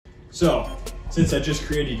So, since I just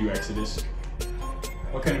created you, Exodus,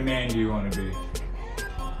 what kind of man do you want to be?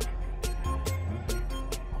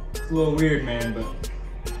 It's a little weird, man, but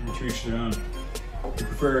to each their own. You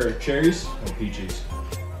prefer cherries or peaches?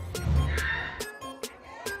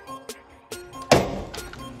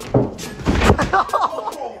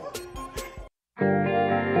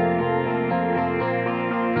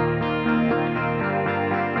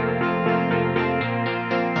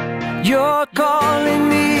 You're calling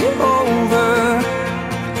me over,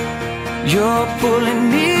 you're pulling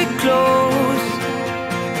me close.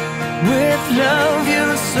 With love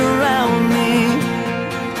you surround me,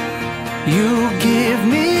 you give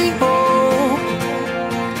me hope.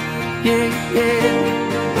 Yeah, yeah,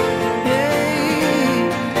 yeah.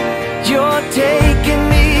 You're taking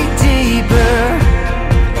me deeper,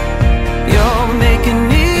 you're making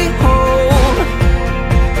me whole.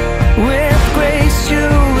 With grace you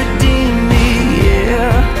redeem me,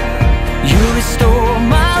 yeah. You restore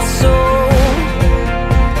my soul.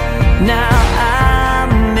 Now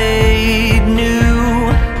I'm made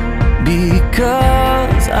new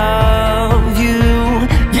because of you.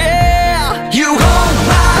 Yeah, you hold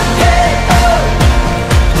my head up,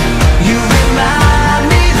 you remind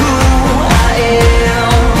me who I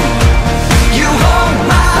am. You hold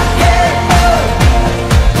my head up,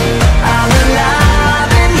 I'm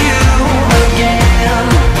alive in you again.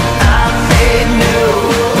 I'm made new,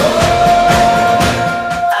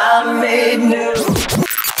 I'm made new.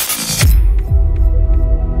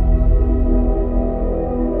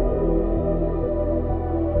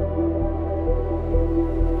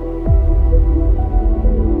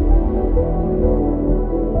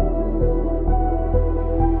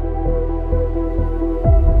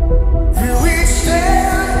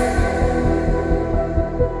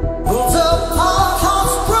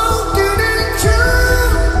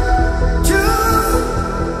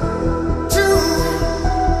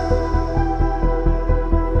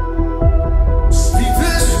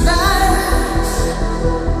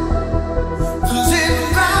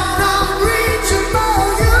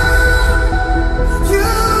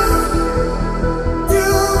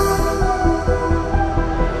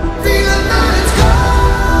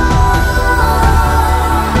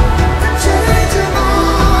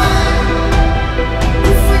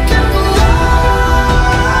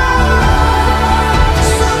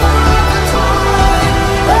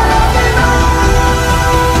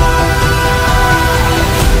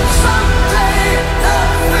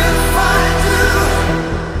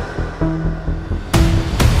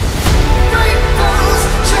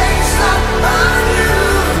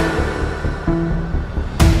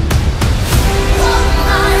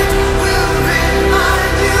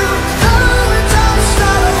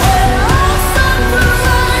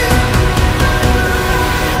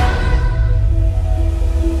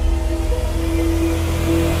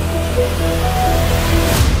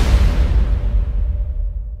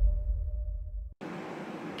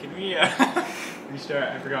 Can we restart?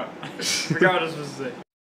 I forgot what I was supposed to say.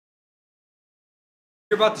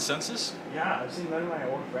 Hear about the census? Yeah, I've seen none of my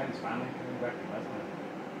old friends finally coming back to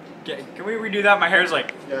Westland. Can we redo that? My hair's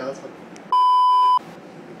like... Yeah, that's fine.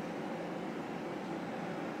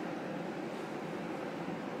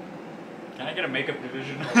 Can I get a makeup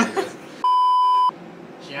division?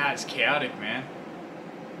 Yeah, it's chaotic, man.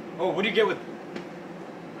 Oh, what do you get with...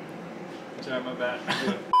 Sorry, my bad.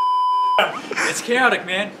 It's chaotic,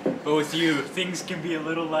 man. But with you, things can be a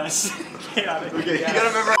little less chaotic. Okay, Yeah. you gotta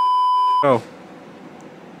remember. Oh.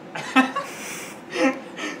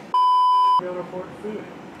 Be able to afford food.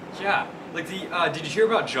 Yeah, like the, did you hear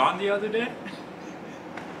about John the other day?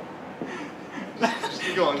 Just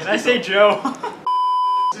keep going. Can I say Joe?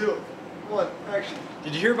 2, 1, action.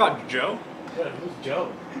 Did you hear about Joe? Yeah, who's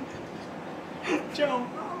Joe? Joe.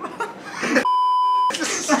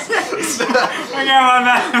 Okay,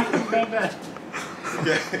 my bad.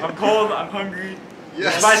 Okay. I'm cold, I'm hungry.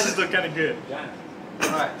 Yes. The spices look kind of good. Yeah.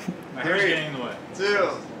 Alright. My hair's 3, getting in the way. 2,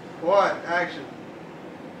 1, action.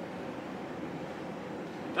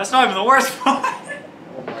 That's not even the worst part.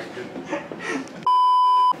 Oh my goodness.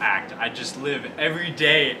 Act. I just live every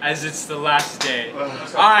day as it's the last day.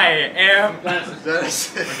 Ugh. I am... That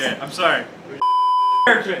is it. Okay, I'm sorry.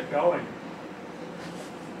 Perfect. Going.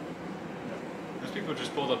 Those people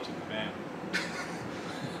just pulled up to the van.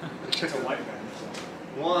 It's a white man. So.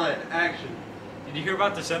 1, action. Did you hear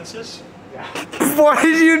about the census? Yeah. Why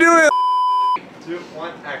did you do it? 2,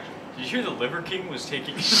 1, action. Did you hear the Liver King was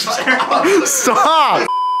taking... Stop!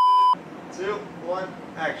 2, 1,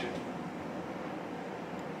 action.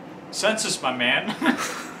 Census, my man.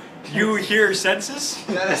 You hear census?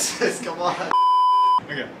 Genesis, come on.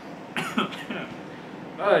 Okay.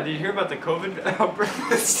 Oh, did you hear about the COVID outbreak?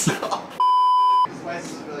 Stop.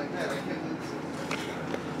 Spices will be like, man, I can't do this.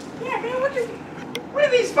 Yeah, man, what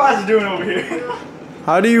are these spices doing over here?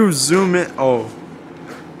 How do you zoom in? Oh.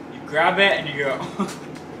 You grab it and you go.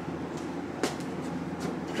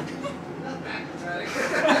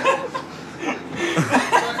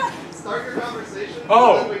 Start your conversation.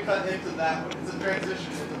 Oh. And then we cut into that one. It's a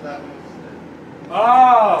transition into that one.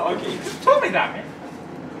 Oh, okay. You could have told me that, man.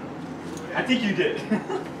 I think you did.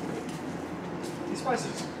 These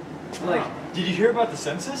spices. Like, did you hear about the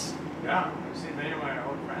census? Yeah, I've seen many of my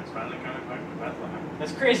old friends finally coming back to Bethlehem.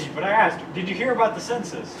 That's crazy, but I asked, did you hear about the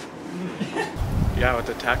census? Yeah, with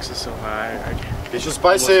the taxes so high, I can't. Get your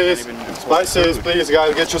spices. Spices, please,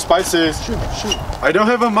 guys. Get your spices. Shoot. I don't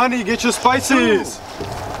have the money. Get your spices.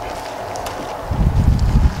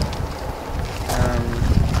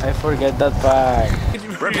 I forget that part.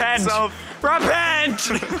 Repent! Repent!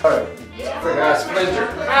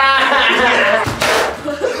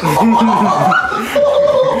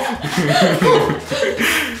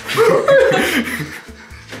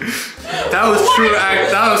 That was true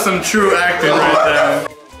act. That was some true acting right there.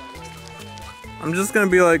 I'm just gonna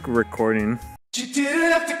be like recording. You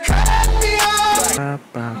didn't have to cut me off.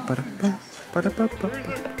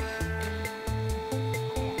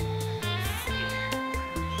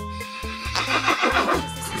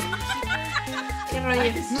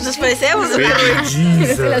 Nos parecemos, ¿o qué?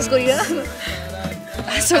 En la oscuridad.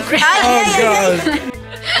 So great. Oh god.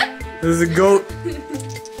 There's a goat.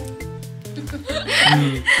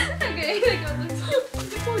 Okay,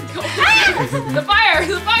 the fire!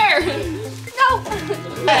 The fire! No!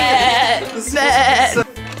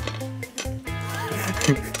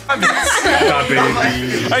 Stop,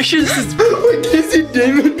 baby. I should just. Casey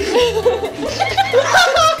Damon.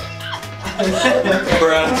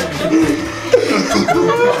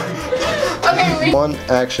 Okay, wait. One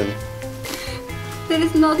action. There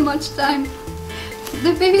is not much time.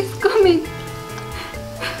 The baby's coming.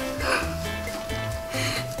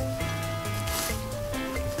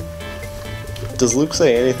 Does Luke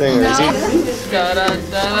say anything or is he? Oh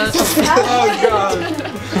god.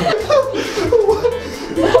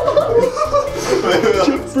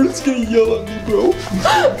 Jeffrey's gonna yell at me, bro.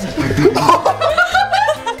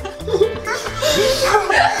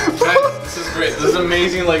 This is great. This is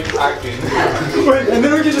amazing, like acting. Wait, and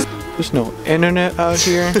then we can just. There's no internet out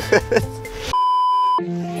here.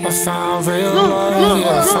 I found real love,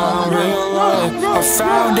 yeah, I found real love. I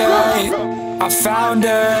found it, I found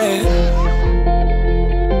it.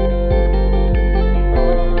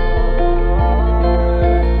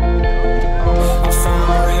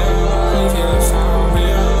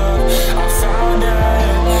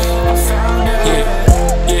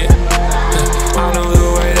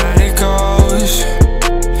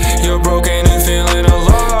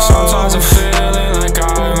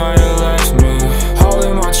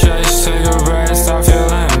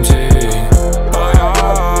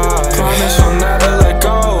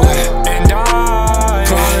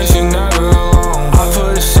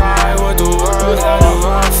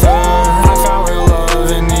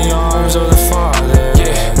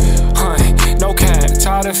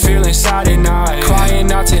 Feeling sad at night, crying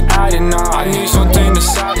out to add at night. I need something to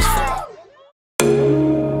satisfy.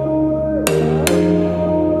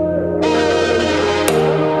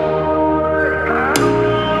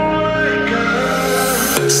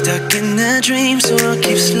 Stuck in a dream, so I'll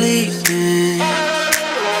keep sleeping.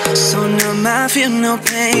 So numb, I feel no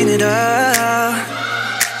pain at all.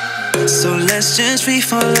 So let's just free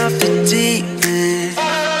fall off the deep end.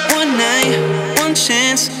 One night, one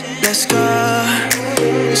chance, let's go.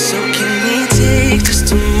 So can we take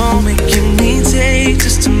just a moment? Can we take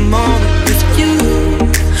just a moment with you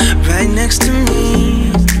right next to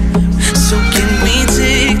me? So can we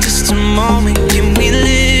take just a moment? Can we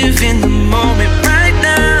live in the moment right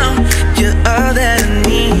now? You're all that I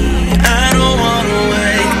need. I don't wanna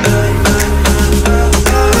wake up.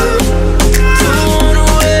 Don't wanna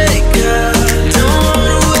wake up. Don't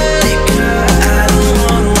wanna wake up. I don't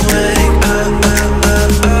wanna wake up.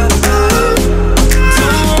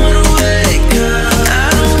 Don't wanna wake up. I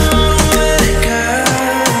don't wanna wake up.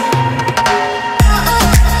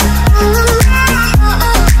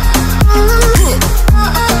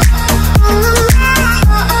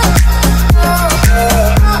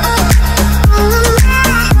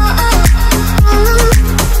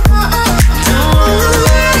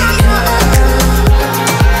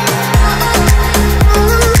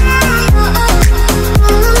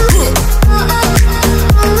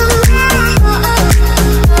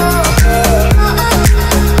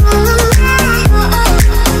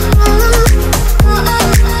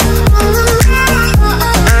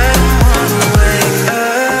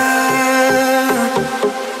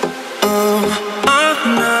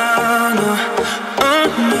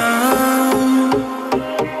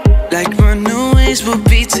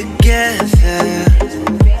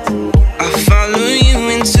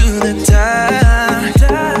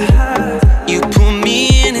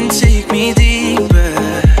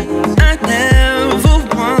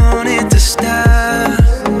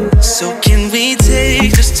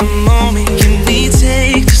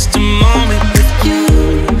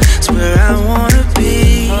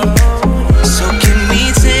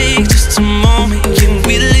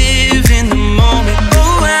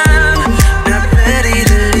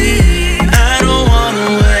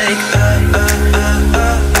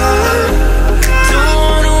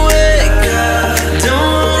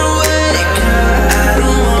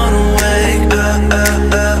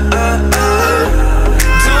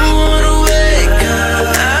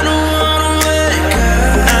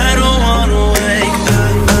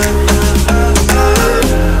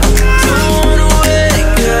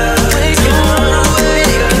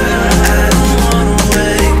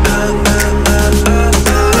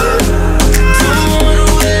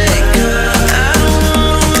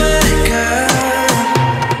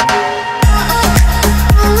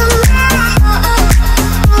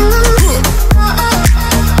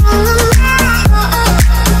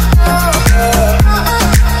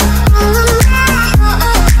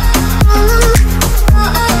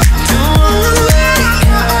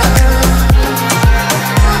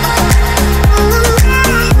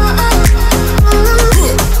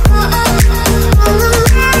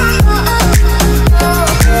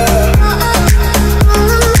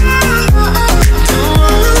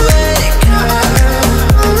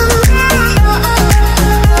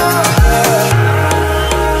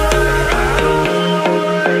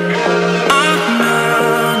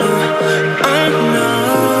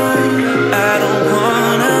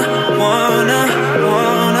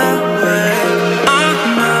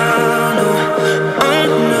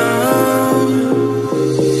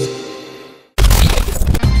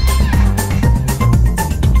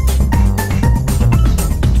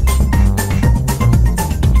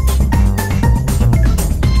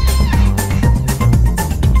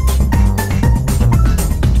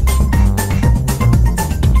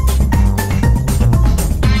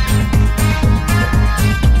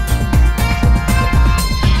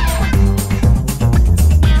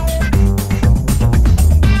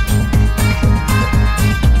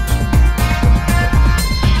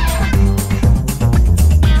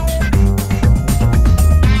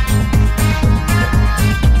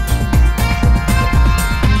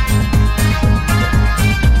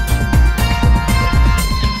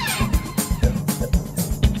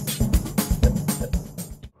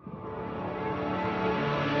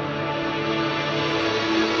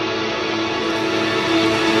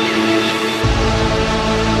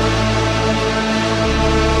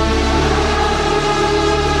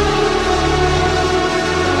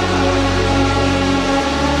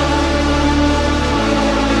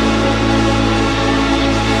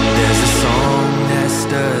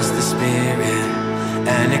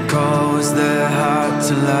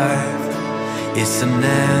 It's an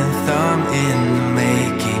anthem in the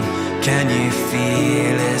making. Can you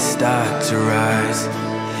feel it start to rise?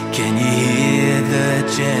 Can you hear the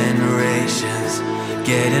generations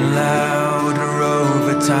getting louder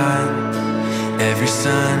over time? Every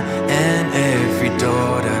son and every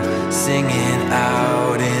daughter singing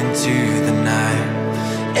out into the night.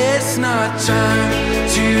 It's not time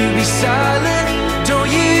to be silent. Don't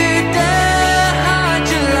you dare hide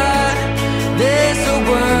your light. There's a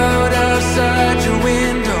world outside your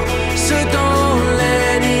window, so don't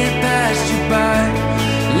let it pass you by.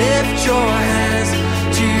 Lift your hands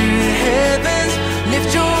to the heavens, lift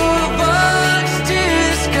your voice to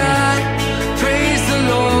the sky. Praise the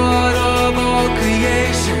Lord of all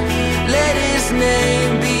creation, let his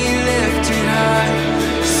name be lifted high.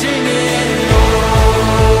 Sing it,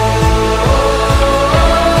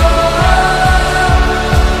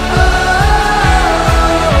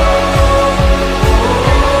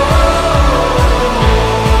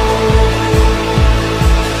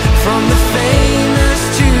 from the famous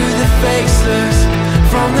to the faceless,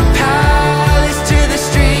 from the palace to the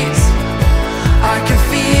streets, I can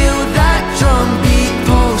feel that drum beat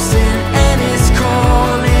pulsing, and it's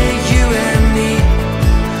calling you and me.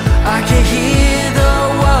 I can hear the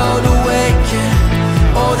world awaken.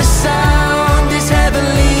 Oh, the sound is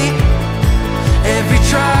heavenly. Every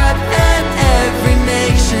tribe and every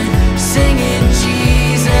nation singing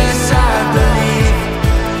Jesus, I believe.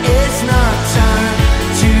 It's not time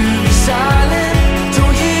to be silent.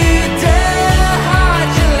 Don't you dare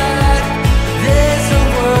hide your light. There's a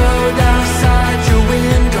world outside your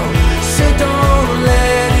window, so don't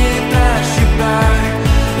let it pass you by.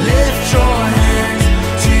 Lift your hands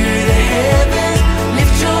to the heavens,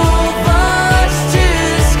 lift your voice to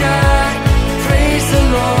the sky. Praise the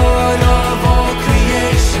Lord of all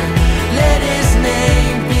creation, let his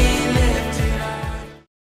name be lifted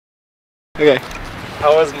high. Okay,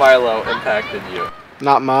 How has Milo impacted you?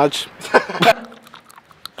 not much.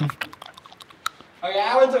 Okay,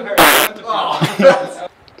 Alan took her. Alan took her.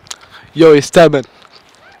 Yo, he's stabbing.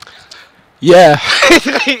 Yeah.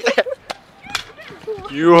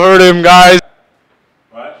 You heard him, guys.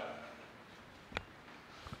 What?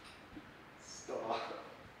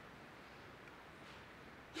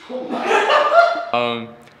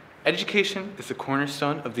 Education is the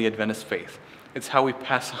cornerstone of the Adventist faith. It's how we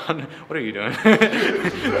pass on. What are you doing?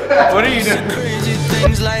 What are you doing? Crazy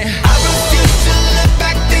things like I refuse to look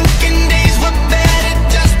back thinking days were better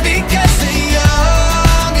just because of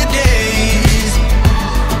younger days.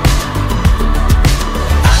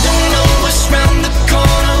 I don't know what's round the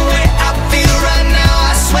corner where I feel right now.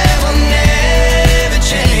 I swear will never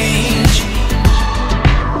change.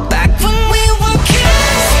 Back when we were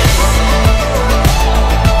kids,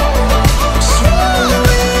 swore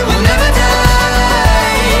we will never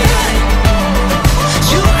die.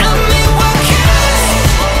 You and me were kids,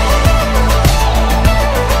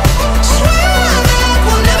 swear that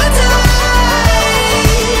we'll never die.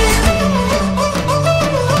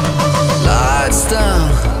 Lights down,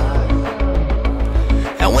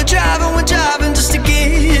 and we're driving just to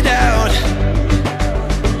get out.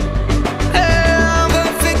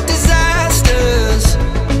 Perfect disasters.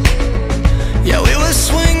 Yeah, we were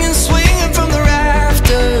swinging from the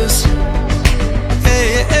rafters.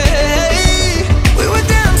 Hey, hey, hey. We were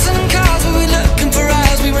dancing in cars, we were looking for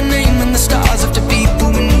eyes. We were naming the stars after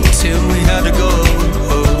people we knew till we had to go.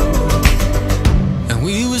 And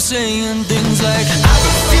we were saying things like I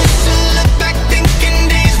refuse to look back thinking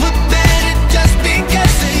days were better just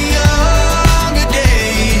because of younger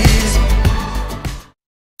days.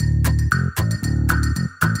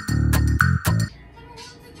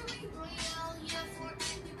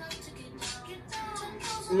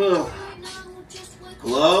 Hello?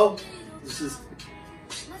 Hello,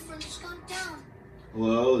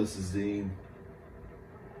 this is Dean.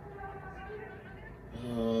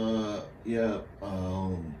 Yeah,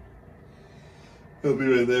 he'll be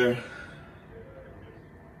right there.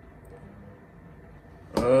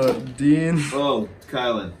 Dean. Oh,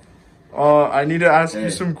 Kylan. I need to ask Hey. you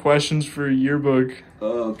some questions for a yearbook.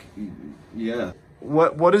 Oh, yeah.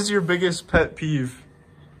 What is your biggest pet peeve?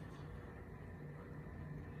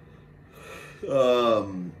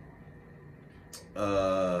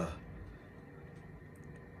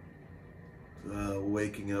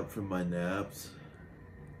 Waking up from my naps.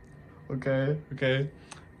 Okay, okay.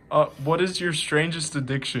 What is your strangest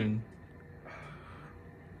addiction?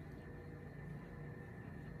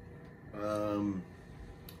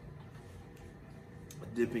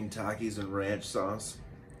 Dipping Takis in ranch sauce.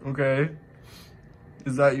 Okay.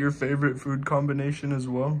 Is that your favorite food combination as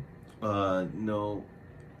well? No.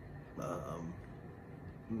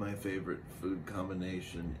 My favorite food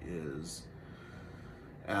combination is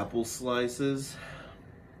apple slices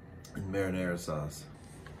and marinara sauce.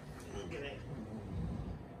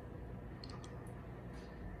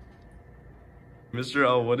 Mr.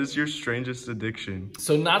 L, what is your strangest addiction?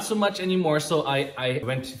 So not so much anymore. So I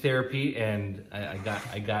went to therapy and I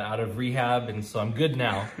got out of rehab, and so I'm good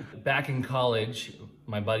now. Back in college,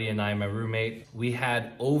 my buddy and I, my roommate, we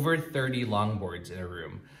had over 30 longboards in a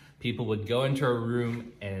room. People would go into a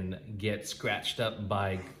room and get scratched up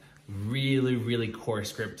by really, really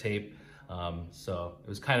coarse grip tape. So it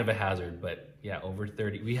was kind of a hazard, but yeah, over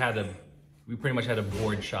 30. We pretty much had a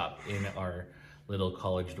board shop in our little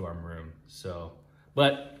college dorm room. So,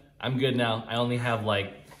 but I'm good now. I only have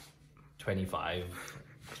like 25.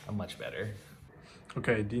 I'm much better.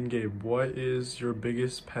 Okay, Dean Gabe, what is your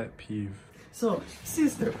biggest pet peeve? So,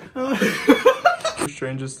 sister. Your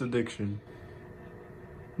strangest addiction?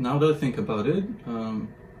 Now that I think about it,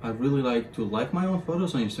 I really like to like my own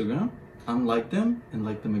photos on Instagram, unlike them, and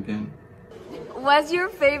like them again. What's your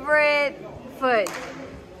favorite food?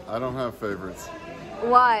 I don't have favorites.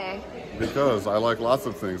 Why? Because I like lots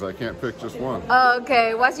of things. I can't pick just one. Oh,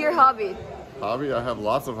 okay. What's your hobby? Hobby? I have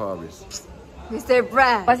lots of hobbies. Mr.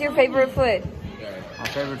 Brad, what's your favorite food? My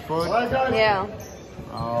favorite food? Yeah.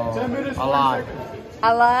 Oh, a lot.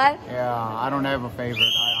 A lot? Yeah, I don't have a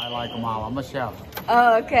favorite. I like them all. I'm a chef.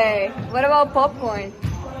 Oh, okay. What about popcorn?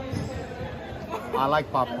 I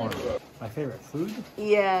like popcorn. My favorite food?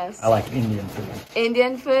 Yes. I like Indian food.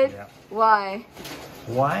 Indian food? Yeah. Why?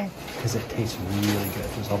 Why? Because it tastes really good.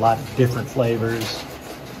 There's a lot of different flavors,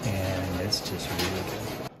 and it's just really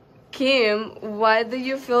good. Kim, why do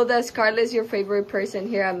you feel that Scarlett's your favorite person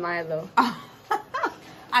here at Milo?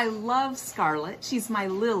 I love Scarlett. She's my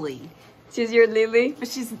Lily. She's your Lily? But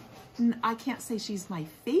I can't say she's my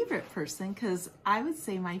favorite person, because I would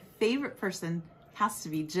say my favorite person has to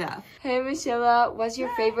be Jeff. Hey, Michelle, what's your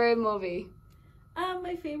favorite movie?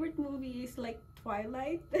 My favorite movie is like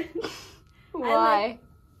Twilight. Why?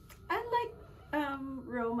 I like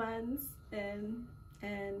romance and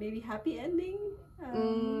maybe happy ending.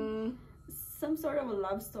 Some sort of a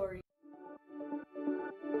love story.